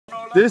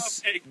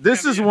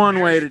This is one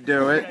way to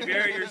do it,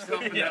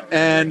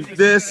 and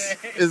this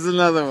is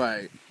another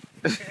way.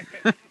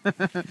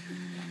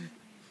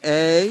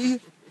 A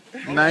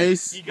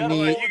nice, neat.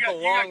 You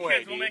got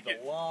kids, we'll make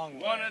it.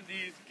 One of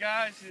these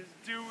guys is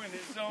doing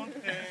his own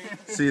thing.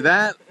 See,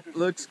 that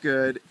looks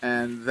good,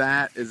 and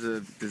that is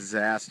a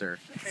disaster.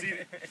 See,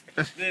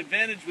 the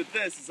advantage with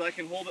this is I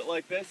can hold it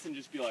like this and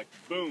just be like,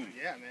 boom.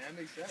 Yeah, man, that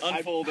makes sense.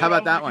 Unfold it. How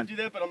about that one? I can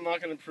do that, but I'm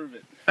not going to prove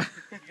it.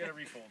 You gotta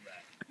refold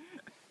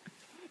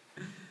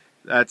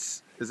that.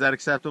 Is that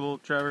acceptable,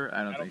 Trevor?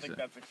 I don't I don't think so.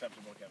 that's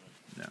acceptable, Kevin.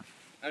 No.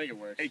 I think it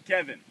works. Hey,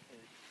 Kevin,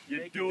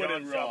 you're doing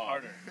it wrong.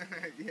 Harder.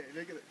 Yeah,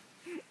 make it.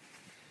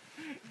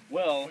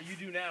 Well, What you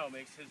do now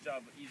makes his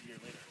job easier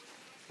later.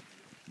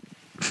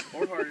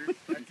 or harder.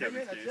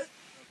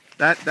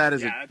 That's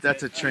it.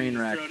 That's a train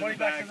wreck. 20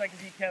 bucks because I can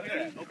beat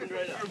Kevin. Open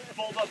right up.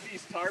 Fold up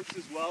these tarps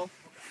as well,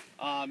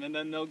 and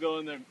then they'll go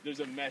in there. There's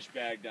a mesh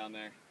bag down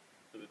there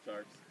for the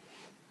tarps.